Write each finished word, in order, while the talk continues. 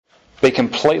Be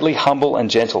completely humble and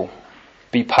gentle.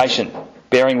 Be patient,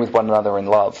 bearing with one another in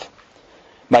love.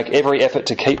 Make every effort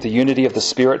to keep the unity of the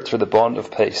Spirit through the bond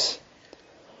of peace.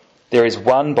 There is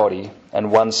one body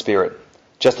and one Spirit,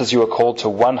 just as you were called to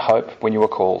one hope when you were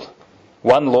called.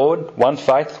 One Lord, one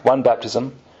faith, one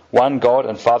baptism, one God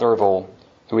and Father of all,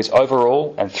 who is over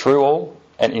all and through all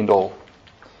and in all.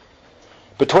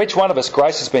 But to each one of us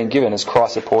grace has been given as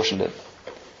Christ apportioned it.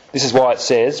 This is why it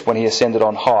says, when he ascended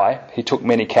on high, he took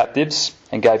many captives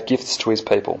and gave gifts to his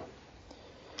people.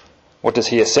 What does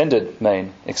he ascended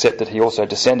mean, except that he also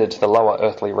descended to the lower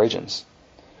earthly regions?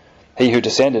 He who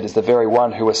descended is the very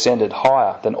one who ascended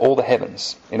higher than all the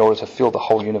heavens in order to fill the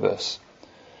whole universe.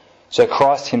 So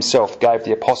Christ himself gave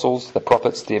the apostles, the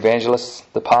prophets, the evangelists,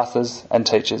 the pastors and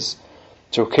teachers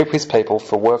to equip his people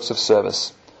for works of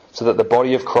service, so that the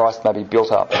body of Christ may be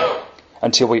built up,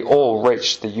 until we all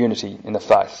reach the unity in the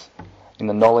faith, in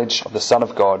the knowledge of the Son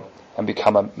of God, and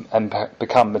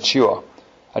become mature,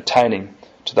 attaining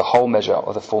to the whole measure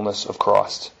of the fullness of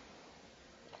Christ.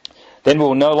 Then we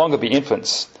will no longer be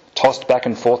infants, tossed back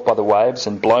and forth by the waves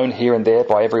and blown here and there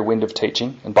by every wind of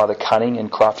teaching and by the cunning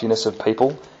and craftiness of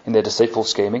people in their deceitful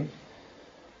scheming.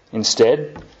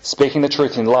 Instead, speaking the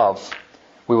truth in love,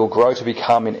 we will grow to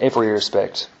become in every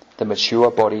respect the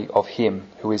mature body of him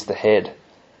who is the head,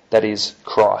 that is,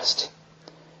 Christ.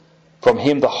 From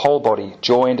him the whole body,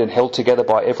 joined and held together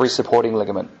by every supporting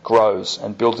ligament, grows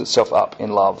and builds itself up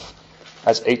in love,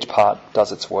 as each part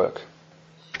does its work.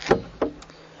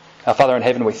 Our Father in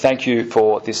heaven, we thank you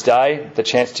for this day, the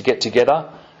chance to get together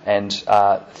and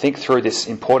think through this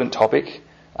important topic.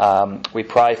 We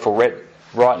pray for Rhett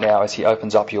right now as he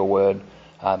opens up your word.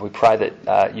 We pray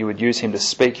that you would use him to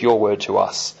speak your word to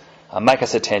us. Make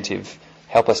us attentive.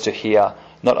 Help us to hear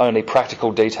not only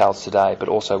practical details today, but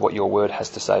also what your word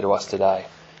has to say to us today.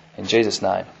 In Jesus'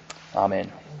 name,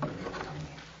 amen.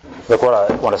 Look, what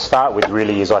I want to start with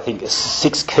really is, I think,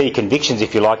 6 key convictions,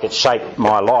 if you like, that shape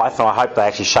my life, and I hope they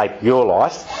actually shape your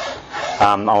life.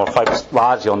 I will focus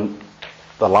largely on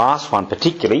the last one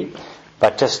particularly,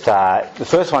 but just the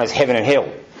first one is heaven and hell.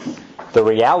 The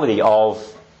reality of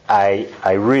a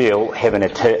real heaven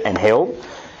and hell,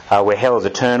 where hell is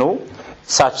eternal,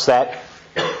 such that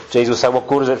Jesus will say, what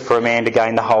good is it for a man to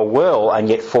gain the whole world and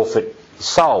yet forfeit his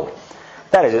soul?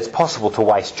 That is, it's possible to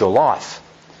waste your life.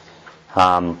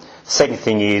 Second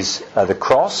thing is the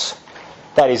cross.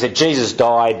 That is that Jesus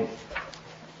died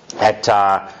at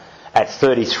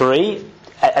 33,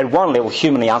 at one level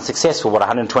humanly unsuccessful.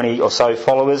 120 or so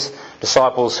followers,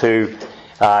 disciples who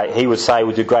he would say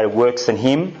would do greater works than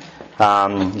him.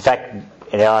 In fact,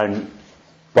 in our own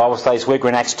Bible studies week, we're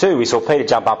in Acts 2, we saw Peter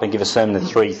jump up and give a sermon to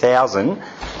 3,000.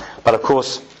 But of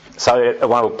course, so at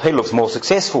one level Peter looks more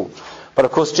successful. But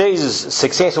of course Jesus'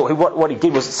 success, or what he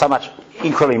did, was so much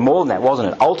incredibly more than that,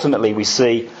 wasn't it? Ultimately we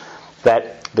see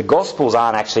that the Gospels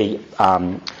aren't actually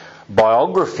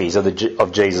biographies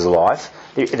of Jesus' life.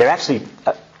 They're actually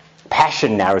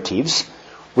passion narratives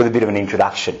with a bit of an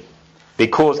introduction.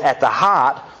 Because at the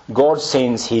heart, God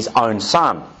sends his own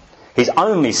Son, his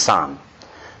only Son,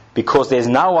 because there's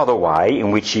no other way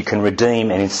in which you can redeem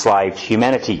an enslaved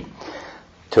humanity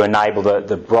to enable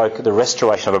the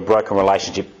restoration of a broken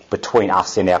relationship between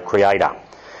us and our Creator.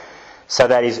 So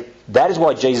that is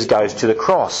why Jesus goes to the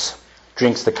cross,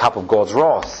 drinks the cup of God's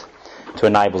wrath to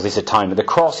enable this atonement. The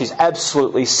cross is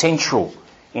absolutely central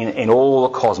in all the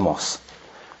cosmos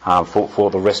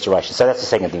for the restoration. So that's the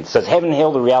second thing. So it's heaven and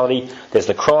hell, the reality. There's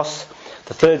the cross.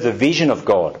 The third is the vision of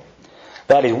God.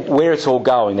 That is where it's all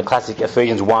going. The classic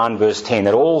Ephesians 1 verse 10,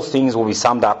 that all things will be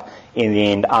summed up in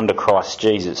the end under Christ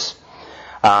Jesus.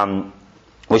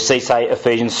 We see, say,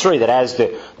 Ephesians 3, that as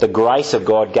the grace of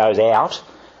God goes out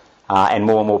and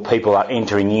more people are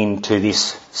entering into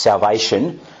this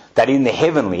salvation, that in the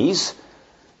heavenlies,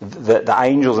 the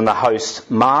angels and the hosts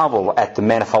marvel at the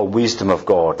manifold wisdom of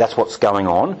God. That's what's going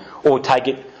on. Or take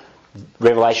it,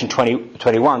 Revelation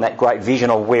 21, that great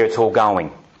vision of where it's all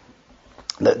going.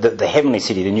 The heavenly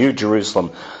city, the new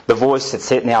Jerusalem, the voice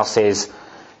that now says,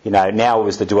 now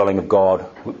is the dwelling of God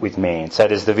with man. So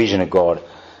there's the vision of God.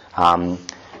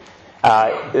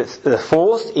 The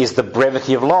fourth is the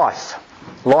brevity of life.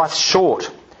 Life's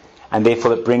short, and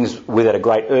therefore it brings with it a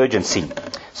great urgency.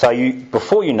 So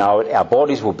before you know it, our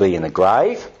bodies will be in the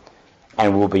grave,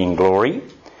 and we'll be in glory,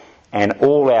 and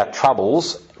all our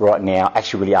troubles right now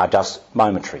actually really are just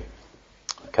momentary.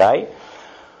 Okay?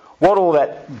 What all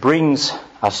that brings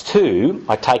us to,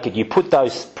 I take it, you put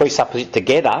those presuppositions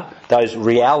together, those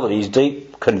realities,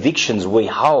 deep convictions we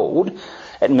hold,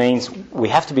 it means we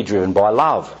have to be driven by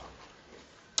love.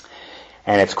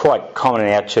 And it's quite common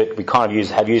in our church, we kind of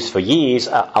have used for years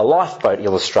a lifeboat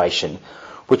illustration,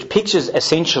 which pictures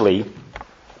essentially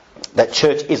that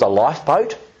church is a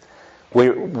lifeboat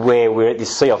where we're at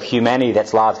this sea of humanity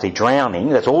that's largely drowning,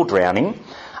 that's all drowning,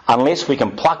 unless we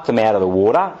can pluck them out of the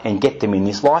water and get them in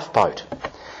this lifeboat.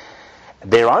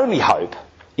 Their only hope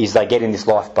is they get in this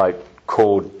lifeboat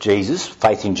called Jesus,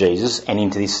 faith in Jesus, and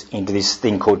into this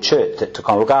thing called church to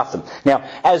kind of look after them. Now,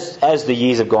 as the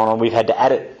years have gone on, we've had to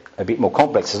add it a bit more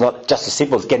complex. It's not just as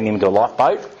simple as getting them into a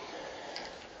lifeboat.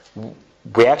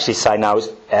 We actually say no.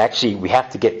 We have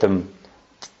to get them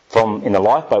from in the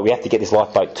lifeboat. We have to get this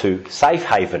lifeboat to safe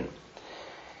haven.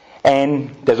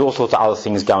 And there's all sorts of other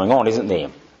things going on, isn't there?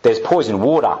 There's poison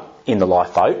water in the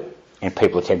lifeboat, and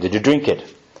people are tempted to drink it.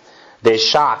 There's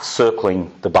sharks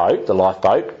circling the boat, the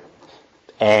lifeboat,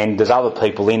 and there's other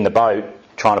people in the boat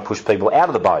trying to push people out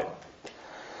of the boat.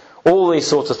 All these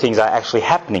sorts of things are actually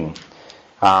happening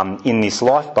in this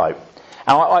lifeboat.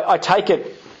 And I take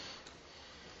it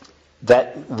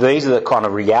that these are the kind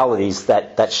of realities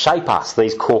that shape us,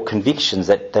 these core convictions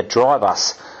that drive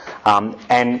us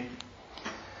and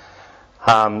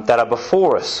that are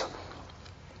before us.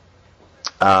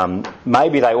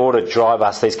 Maybe they ought to drive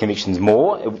us, these convictions,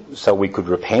 more so we could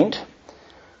repent.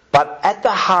 But at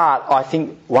the heart, I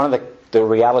think one of the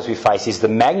realities we face is the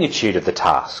magnitude of the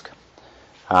task.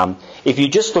 If you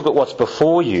just look at what's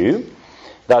before you,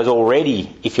 those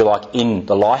already, if you like, in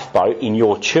the lifeboat, in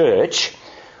your church,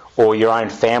 or your own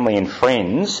family and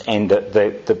friends, and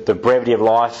the brevity of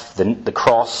life, the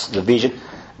cross, the vision,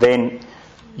 then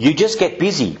you just get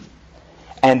busy.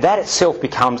 And that itself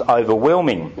becomes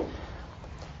overwhelming.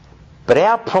 But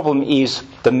our problem is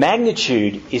the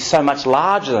magnitude is so much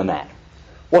larger than that.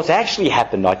 What's actually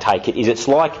happened, I take it, is it's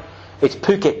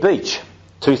Phuket Beach,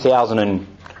 2000 and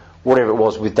whatever it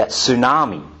was, with that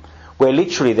tsunami, where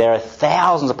literally there are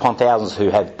thousands upon thousands who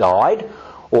have died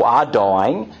or are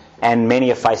dying, and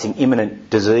many are facing imminent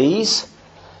disease.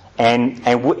 And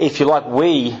if you like,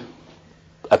 we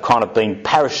are kind of being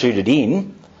parachuted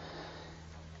in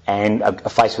and are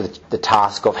faced with the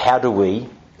task of how do we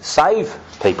save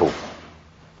people.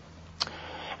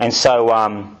 And so,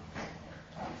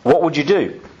 what would you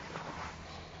do?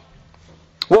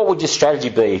 What would your strategy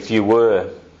be if you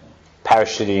were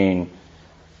parachuted in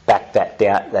back that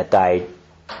day,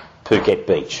 Phuket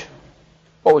Beach?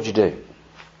 What would you do?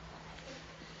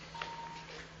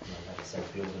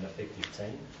 Build an effective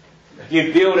team.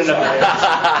 You'd build an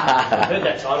I've heard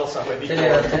that title somewhere before.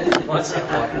 It might sound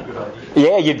like a good idea.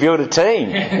 Yeah, you'd build a team.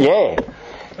 Yeah,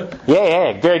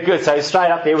 very good. So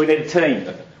straight up there, we need a team.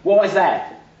 Why is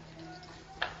that?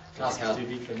 The task is too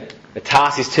big for me. The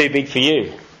task is too big for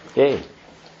you.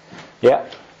 Yeah.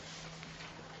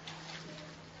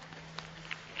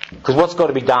 Because what's got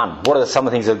to be done? What are some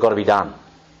of the things that have got to be done?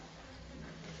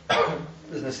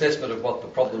 There's an assessment of what the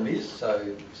problem is,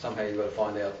 so somehow you've got to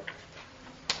find out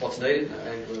what's needed,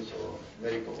 ambulance or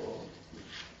medical or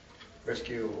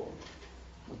rescue or...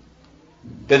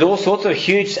 There's all sorts of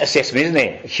huge assessment, isn't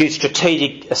there? A huge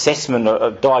strategic assessment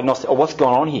of diagnostic of what's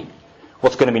going on here,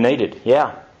 what's going to be needed.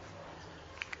 Yeah.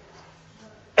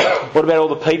 What about all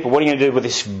the people? What are you going to do with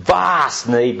this vast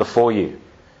need before you?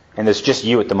 And there's just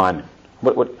you at the moment.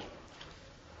 What?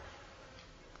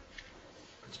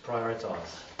 It's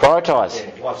prioritise. Prioritise.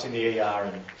 Yeah, wife's in the ER,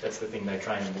 and that's the thing they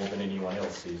train more than anyone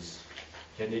else is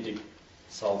you need to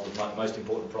solve the most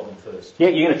important problem first. Yeah,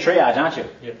 you're going to triage, aren't you?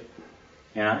 Yep.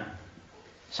 You know.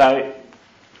 So,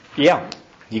 yeah,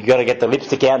 you've got to get the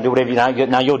lipstick out and do whatever you know.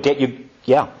 No, you're dead.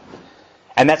 Yeah,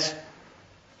 and that's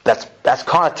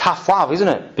kind of tough love, isn't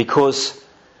it? Because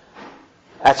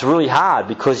that's really hard.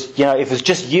 Because if it's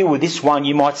just you with this one,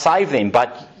 you might save them,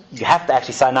 but you have to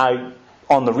actually say no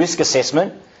on the risk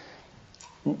assessment.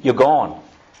 You're gone.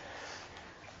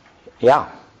 Yeah.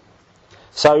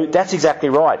 So that's exactly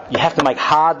right. You have to make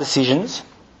hard decisions.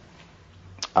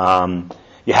 You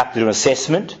have to do an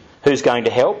assessment. Who's going to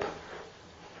help?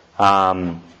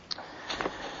 What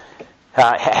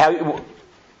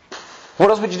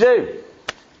else would you do?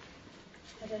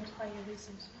 Identify your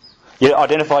resources. You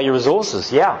identify your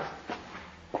resources, yeah.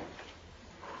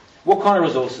 What kind of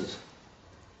resources?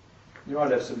 You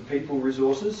might have some people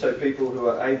resources, so people who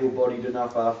are able-bodied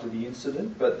enough after the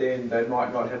incident, but then they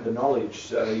might not have the knowledge.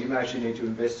 So you may actually need to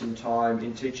invest some time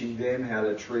in teaching them how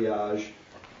to triage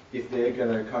if they're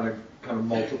going to kind of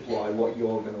multiply what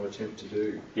you're going to attempt to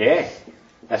do. Yeah,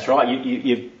 that's right.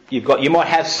 You might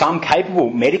have some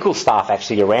capable medical staff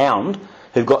actually around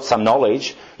who've got some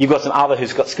knowledge. You've got some other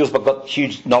who's got skills but got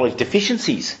huge knowledge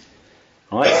deficiencies.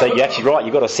 Right? So you're actually right.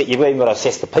 You've even got to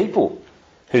assess the people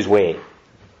who's where.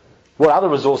 What other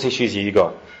resource issues have you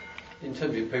got? In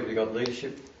terms of people who've got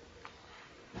leadership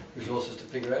resources to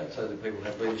figure out so that people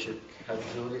have leadership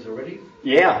capabilities already?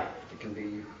 Yeah. It can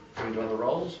be put into other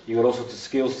roles? You've got all sorts of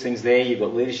skills, things there. You've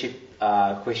got leadership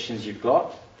questions you've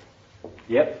got.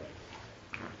 Yep.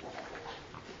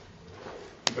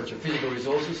 You've got your physical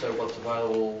resources, so what's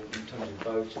available in terms of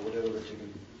boats or whatever that you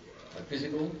can,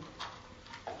 physical.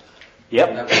 Yep.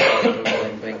 And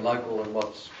that was being local and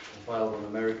what's available in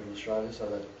America and Australia, so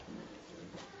that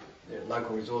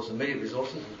local resources, immediate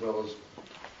resources as well as...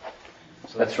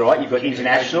 So that's right, you've got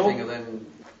international. Thing of then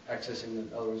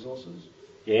accessing other resources.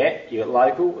 Yeah, you've got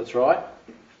local, that's right.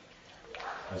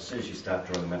 As soon as you start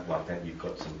drawing a map like that, you've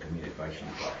got some communication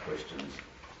type questions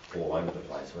all over the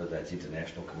place, whether that's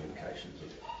international communications, of,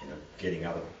 getting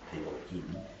other people in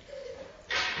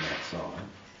from outside.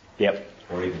 Yep.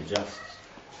 Or even just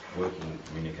working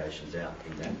communications out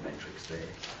in that matrix there.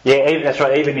 Yeah, that's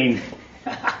right, even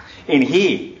in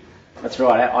here. That's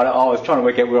right, I was trying to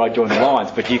work out where I joined the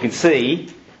lines, but you can see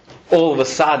all of a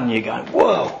sudden you're going,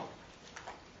 whoa!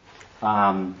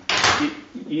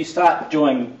 You start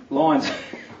drawing lines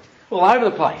all over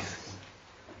the place.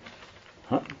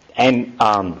 And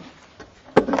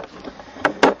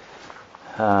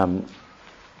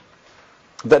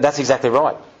that's exactly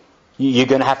right. You're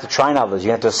going to have to train others,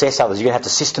 you're going to have to assess others, you're going to have to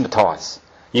systematise,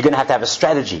 you're going to have a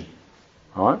strategy.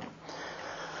 Right?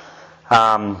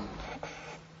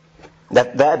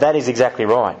 That is exactly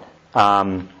right.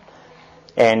 My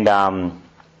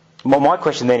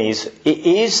question then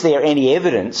is there any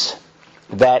evidence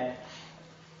that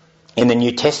in the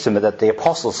New Testament that the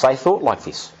apostles, say, thought like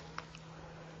this?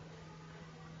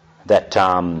 That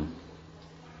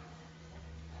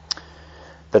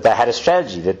they had a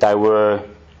strategy, that they were,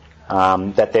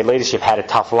 that their leadership had a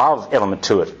tough love element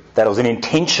to it, that it was an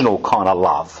intentional kind of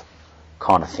love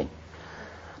kind of thing.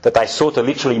 That they sought to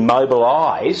literally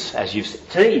mobilise, as you've said,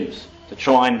 teams to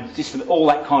try and system all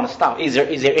that kind of stuff. Is there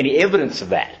any evidence of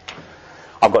that?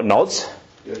 I've got nods.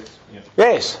 Yes. Yeah.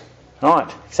 Yes.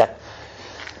 Right. Exactly.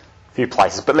 A few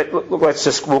places, but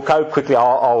we'll go quickly.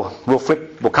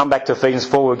 We'll come back to Ephesians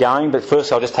 4. We're going, but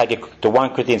first I'll just take you to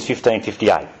 1 Corinthians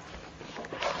 15:58.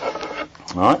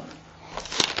 All right.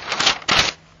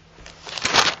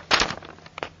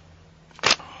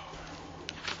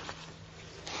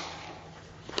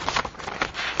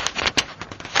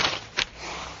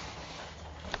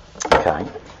 Okay,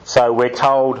 so we're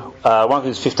told, 1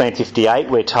 Corinthians 15:58,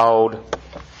 we're told,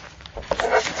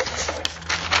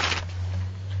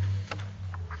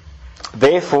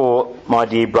 therefore, my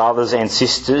dear brothers and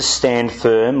sisters, stand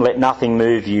firm, let nothing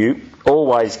move you,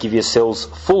 always give yourselves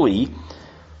fully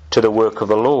to the work of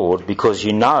the Lord, because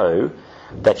you know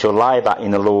that your labour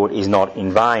in the Lord is not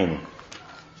in vain.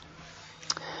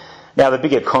 Now, the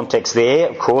bigger context there,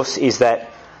 of course, is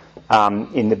that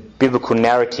in the biblical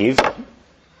narrative,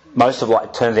 most of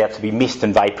life turns out to be mist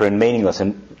and vapour and meaningless.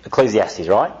 And Ecclesiastes,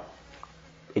 right?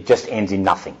 It just ends in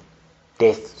nothing.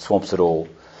 Death swamps it all.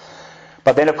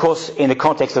 But then, of course, in the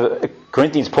context of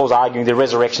Corinthians, Paul's arguing the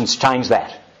resurrection's changed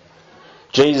that.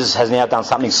 Jesus has now done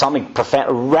something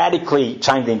profound, radically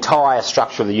changed the entire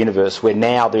structure of the universe, where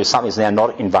now there's something that's now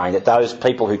not in vain, that those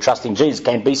people who trust in Jesus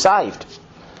can be saved.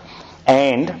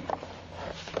 And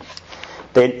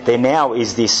there now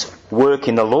is this work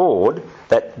in the Lord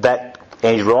that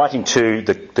and he's writing to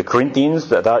the Corinthians,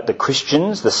 the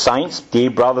Christians, the saints, dear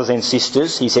brothers and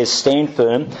sisters. He says, stand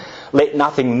firm, let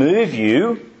nothing move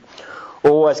you,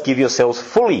 always give yourselves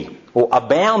fully, or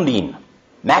abound in,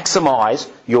 maximise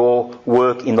your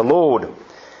work in the Lord,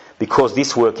 because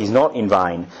this work is not in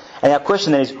vain. And our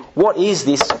question then is, what is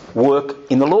this work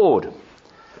in the Lord?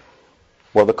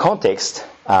 Well, the context,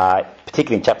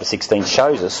 particularly in chapter 16,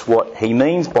 shows us what he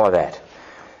means by that.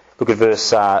 Look at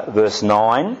verse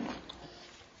 9.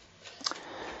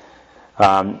 Pick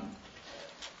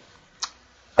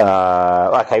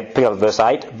up verse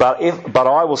 8. But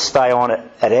I will stay on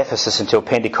at Ephesus until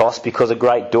Pentecost, because a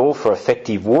great door for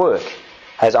effective work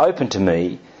has opened to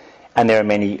me, and there are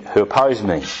many who oppose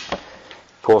me.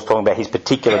 Paul's talking about his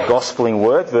particular gospeling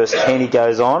work. Verse 10, he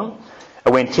goes on.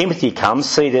 When Timothy comes,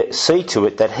 see to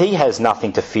it that he has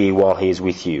nothing to fear while he is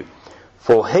with you,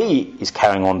 for he is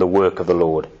carrying on the work of the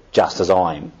Lord, just as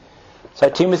I am. So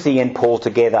Timothy and Paul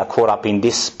together are caught up in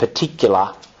this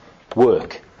particular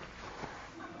work.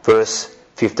 Verse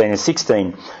 15 and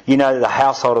 16. You know that the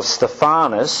household of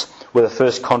Stephanus were the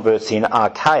first converts in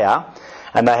Achaia,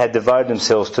 and they had devoted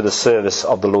themselves to the service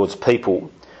of the Lord's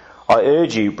people. I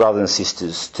urge you, brothers and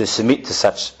sisters, to submit to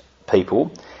such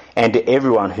people and to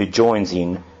everyone who joins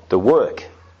in the work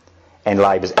and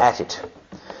labours at it.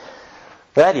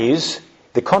 That is,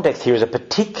 the context here is a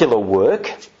particular work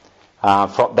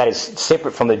That is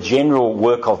separate from the general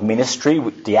work of ministry,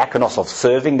 diakonos of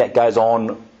serving that goes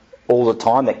on all the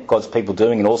time, that God's people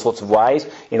doing in all sorts of ways,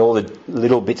 in all the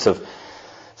little bits of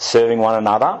serving one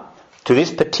another, to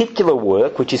this particular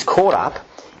work which is caught up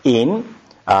in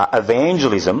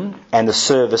evangelism and the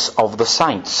service of the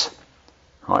saints.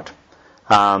 Right?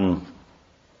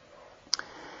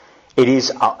 It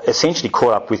is essentially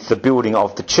caught up with the building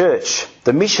of the church,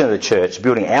 the mission of the church,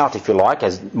 building out, if you like,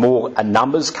 as more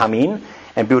numbers come in,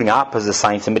 and building up as the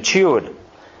saints are matured.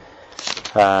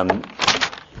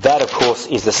 That, of course,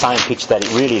 is the same picture that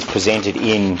it really is presented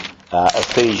in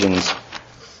Ephesians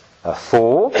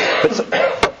 4.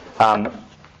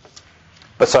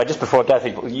 But sorry, just before I go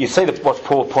through, you see what's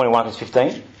Paul pointing 1 to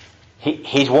 15?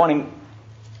 He's wanting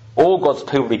all God's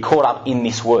people to be caught up in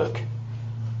this work,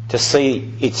 to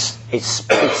see its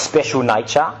special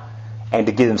nature and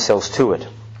to give themselves to it.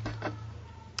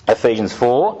 Ephesians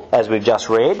 4, as we've just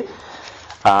read.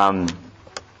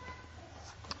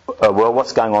 Well,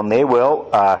 what's going on there? Well,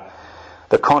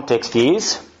 the context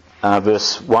is,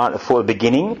 verse 1, for the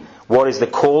beginning, what is the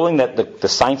calling that the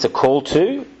saints are called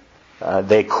to?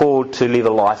 They're called to live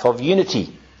a life of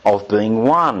unity, of being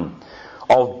one,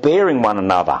 of bearing one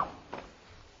another.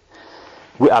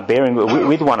 We are bearing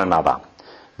with one another.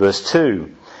 Verse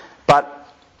 2. But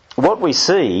what we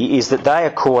see is that they are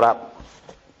caught up,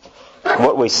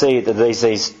 what we see that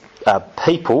these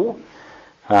people,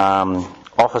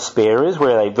 office bearers,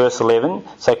 where they, verse 11,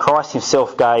 so Christ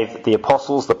himself gave the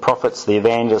apostles, the prophets, the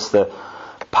evangelists, the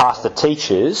pastor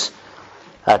teachers,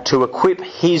 to equip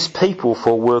his people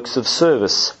for works of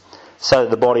service, so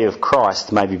that the body of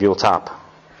Christ may be built up.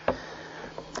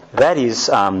 That is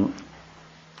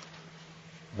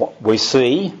what we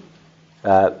see.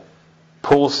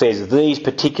 Paul says these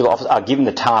particular officers are given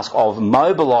the task of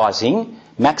mobilising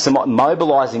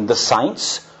the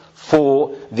saints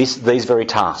for these very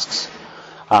tasks,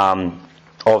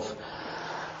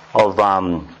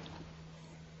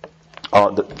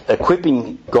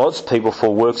 equipping God's people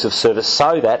for works of service,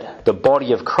 so that the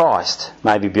body of Christ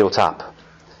may be built up,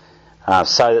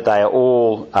 so that they are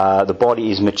all the body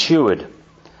is matured.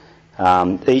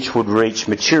 Each would reach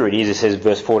maturity, as it says in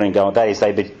verse 14, that is,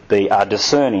 they are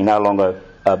discerning, no longer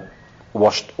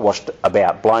washed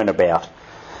about, blown about.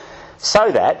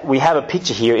 So that we have a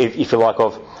picture here, if you like,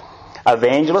 of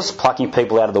evangelists plucking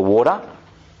people out of the water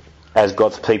as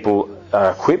God's people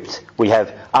are equipped. We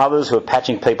have others who are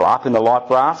patching people up in the life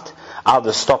raft,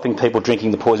 others stopping people drinking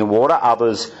the poison water,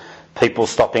 people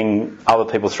stopping other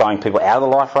people throwing people out of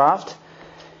the life raft,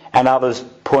 and others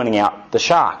pointing out the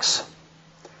sharks.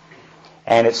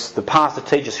 And it's the pastor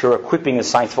teachers who are equipping the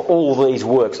saints for all these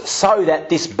works, so that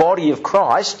this body of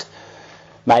Christ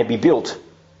may be built,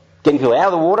 getting people out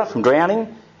of the water from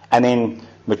drowning, and then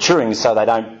maturing so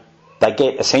they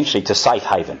get essentially to safe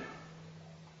haven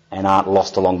and aren't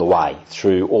lost along the way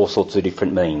through all sorts of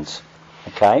different means.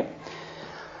 Okay?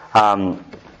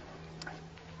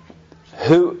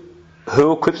 Who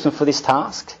equips them for this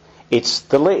task? It's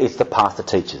the pastor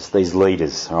teachers, these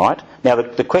leaders. All right. Now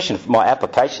the question, my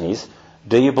application is: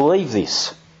 do you believe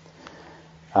this?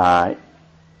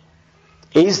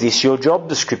 Is this your job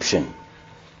description?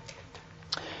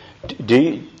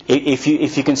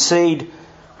 If you concede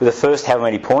with the first how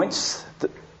many points, the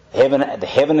heaven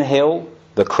and hell,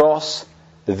 the cross,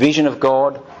 the vision of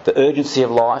God, the urgency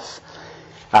of life,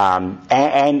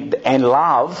 and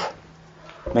love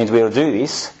means we'll do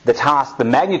this. The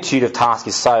magnitude of task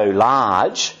is so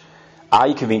large. Are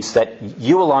you convinced that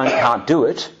you alone can't do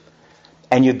it?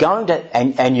 And you're going to,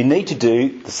 and you need to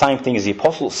do the same thing as the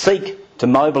apostles: seek to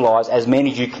mobilise as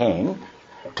many as you can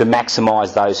to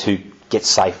maximise those who get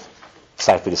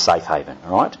safely to safe haven.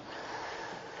 All right?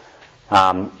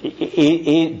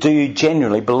 Do you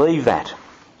genuinely believe that?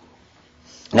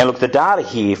 Now, look, the data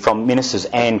here from ministers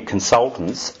and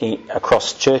consultants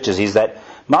across churches is that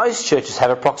most churches have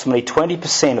approximately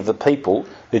 20% of the people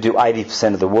who do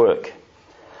 80% of the work.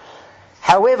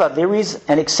 However, there is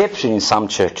an exception in some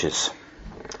churches.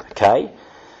 Okay?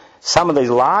 Some of these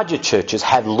larger churches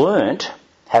have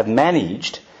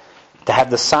managed to have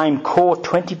the same core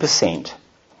 20%,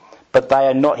 but they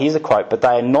are not, here's a quote, but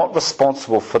they are not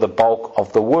responsible for the bulk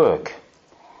of the work.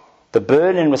 The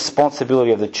burden and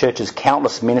responsibility of the church's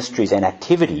countless ministries and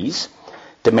activities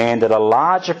demand that a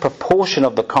larger proportion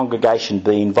of the congregation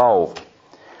be involved.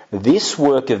 This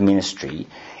work of ministry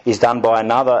is done by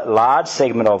another large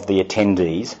segment of the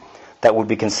attendees that would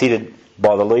be considered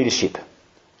by the leadership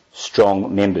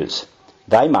strong members.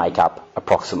 They make up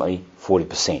approximately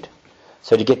 40%.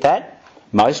 So do you get that?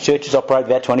 Most churches operate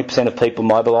about 20% of people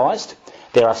mobilised.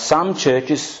 There are some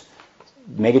churches,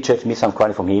 megachurch myths I'm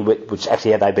quoting from here, which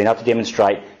actually they've been able to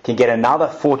demonstrate, can get another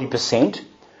 40%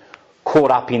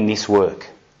 caught up in this work.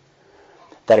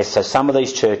 That is, so some of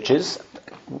these churches,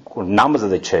 or numbers of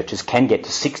the churches, can get to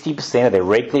 60% of their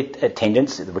regular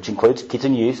attendance, which includes kids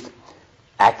and youth,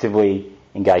 actively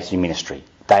engaged in ministry.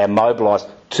 They are mobilised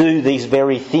to these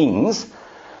very things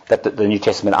that the New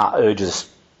Testament urges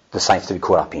the saints to be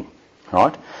caught up in.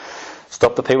 Right?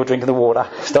 Stop the people drinking the water.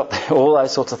 Stop all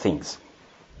those sorts of things.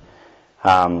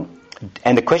 And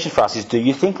the question for us is, do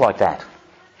you think like that?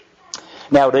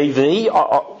 Now at EV,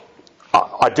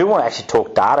 I do want to actually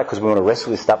talk data because we want to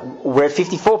wrestle with this stuff. We're at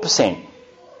 54%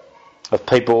 of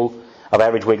people of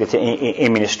average weekly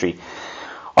in ministry.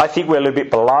 I think we're a little bit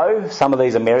below some of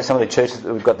these some of the churches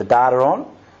that we've got the data on,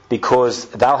 because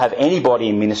they'll have anybody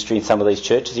in ministry in some of these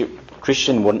churches.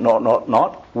 Christian,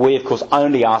 not. We, of course,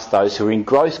 only ask those who are in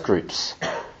growth groups.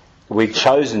 We've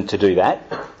chosen to do that.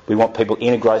 We want people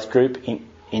in a growth group,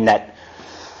 in that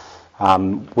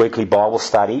weekly Bible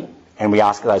study, and we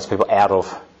ask those people out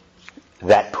of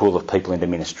that pool of people into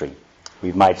ministry.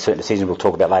 We've made certain decisions we'll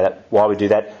talk about later. Why we do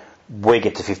that, we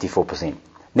get to 54%.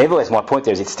 Nevertheless, my point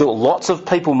there is it's still lots of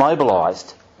people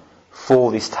mobilised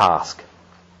for this task.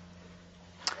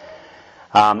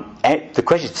 And the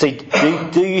question, see,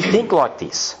 do you think like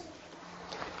this?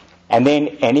 And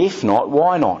if not,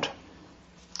 why not?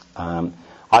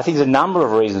 I think there's a number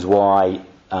of reasons why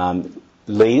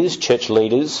church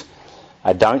leaders,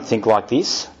 don't think like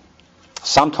this.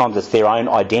 Sometimes it's their own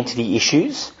identity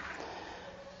issues.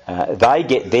 They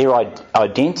get their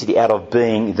identity out of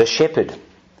being the shepherd.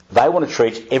 They want to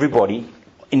treat everybody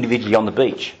individually on the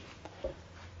beach.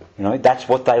 That's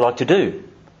what they like to do.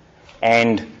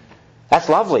 And that's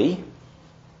lovely,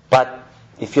 but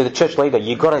if you're the church leader,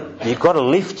 you've got to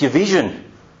lift your vision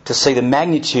to see the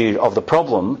magnitude of the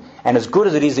problem. And as good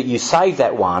as it is that you save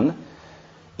that one,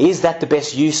 is that the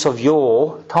best use of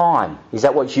your time? Is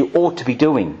that what you ought to be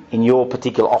doing in your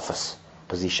particular office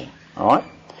position? All right.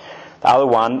 The other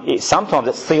one is sometimes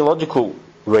it's theological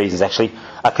reasons. Actually,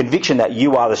 a conviction that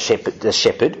you are the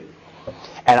shepherd,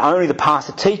 and only the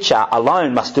pastor teacher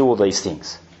alone must do all these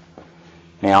things.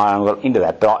 Now, I haven't got into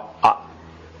that, but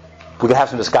we could have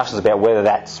some discussions about whether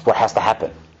that's what has to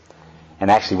happen, and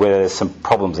actually whether there's some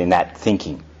problems in that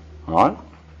thinking. All right.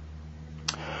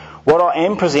 What I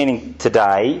am presenting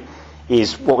today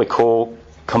is what we call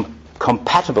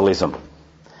compatibilism.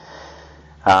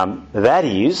 That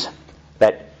is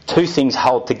that two things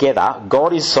hold together.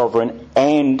 God is sovereign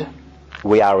and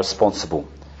we are responsible.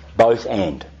 Both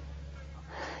and.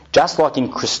 Just like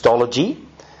in Christology,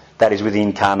 that is with the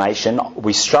incarnation,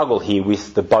 we struggle here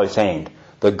with the both and.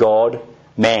 The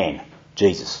God-man,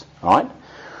 Jesus. Right?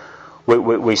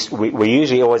 We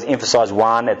usually always emphasise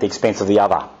one at the expense of the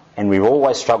other. And we've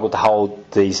always struggled to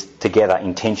hold these together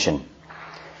in tension.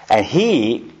 And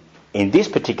here, in this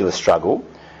particular struggle,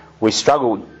 we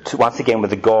struggle once again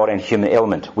with the God and human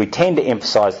element. We tend to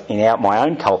emphasise in my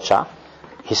own culture,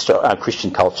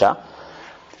 Christian culture,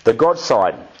 the God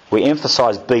side. We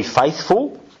emphasise be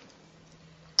faithful,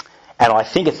 and I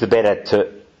think it's the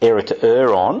better area to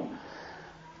err on,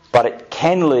 but it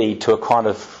can lead to a kind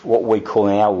of what we call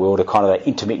in our world a kind of an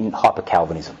intermittent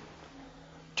hyper-Calvinism.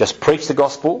 Just preach the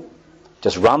gospel,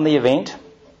 just run the event,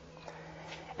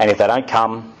 and if they don't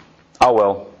come, oh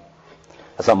well,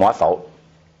 that's not my fault.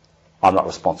 I'm not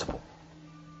responsible.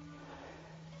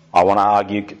 I want to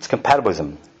argue it's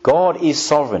compatibilism. God is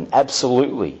sovereign,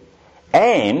 absolutely.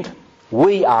 And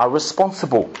we are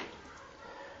responsible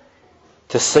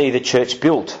to see the church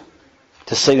built,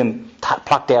 to see them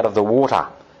plucked out of the water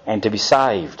and to be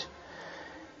saved.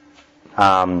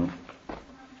 And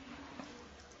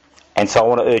so I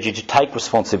want to urge you to take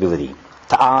responsibility,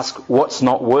 to ask what's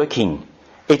not working.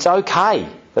 It's okay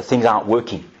that things aren't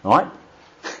working, right?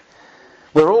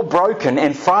 We're all broken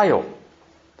and frail,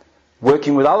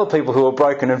 working with other people who are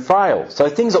broken and frail. So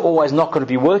things are always not going to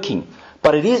be working.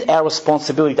 But it is our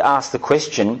responsibility to ask the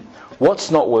question,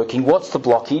 what's not working? What's the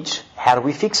blockage? How do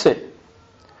we fix it?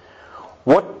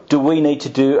 What do we need to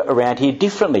do around here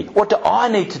differently? What do I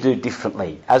need to do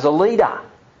differently as a leader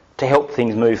to help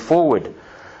things move forward?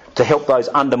 To help those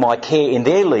under my care in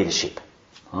their leadership.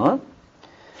 Right?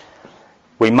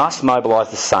 We must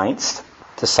mobilise the saints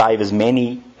to save as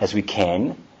many as we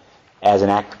can as an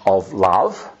act of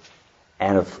love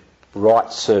and of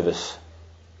right service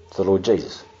to the Lord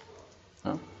Jesus.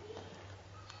 Right?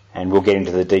 And we'll get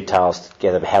into the details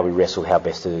together of how we wrestle, how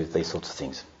best to do these sorts of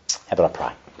things. How about I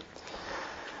pray?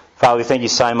 Father, we thank you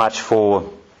so much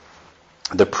for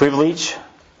the privilege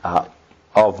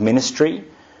of ministry.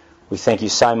 We thank you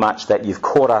so much that you've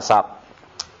caught us up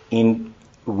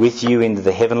with you into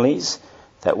the heavenlies.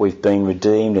 that we've been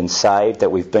redeemed and saved,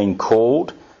 that we've been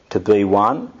called to be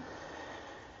one.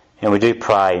 And we do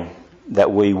pray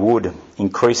that we would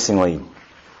increasingly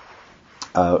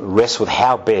wrestle with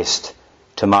how best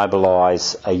to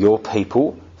mobilise your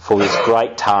people for this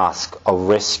great task of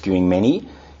rescuing many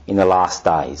in the last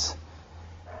days,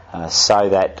 so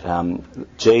that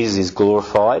Jesus is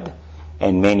glorified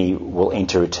and many will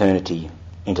enter eternity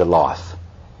into life.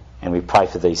 And we pray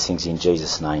for these things in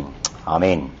Jesus' name.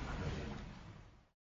 Amen.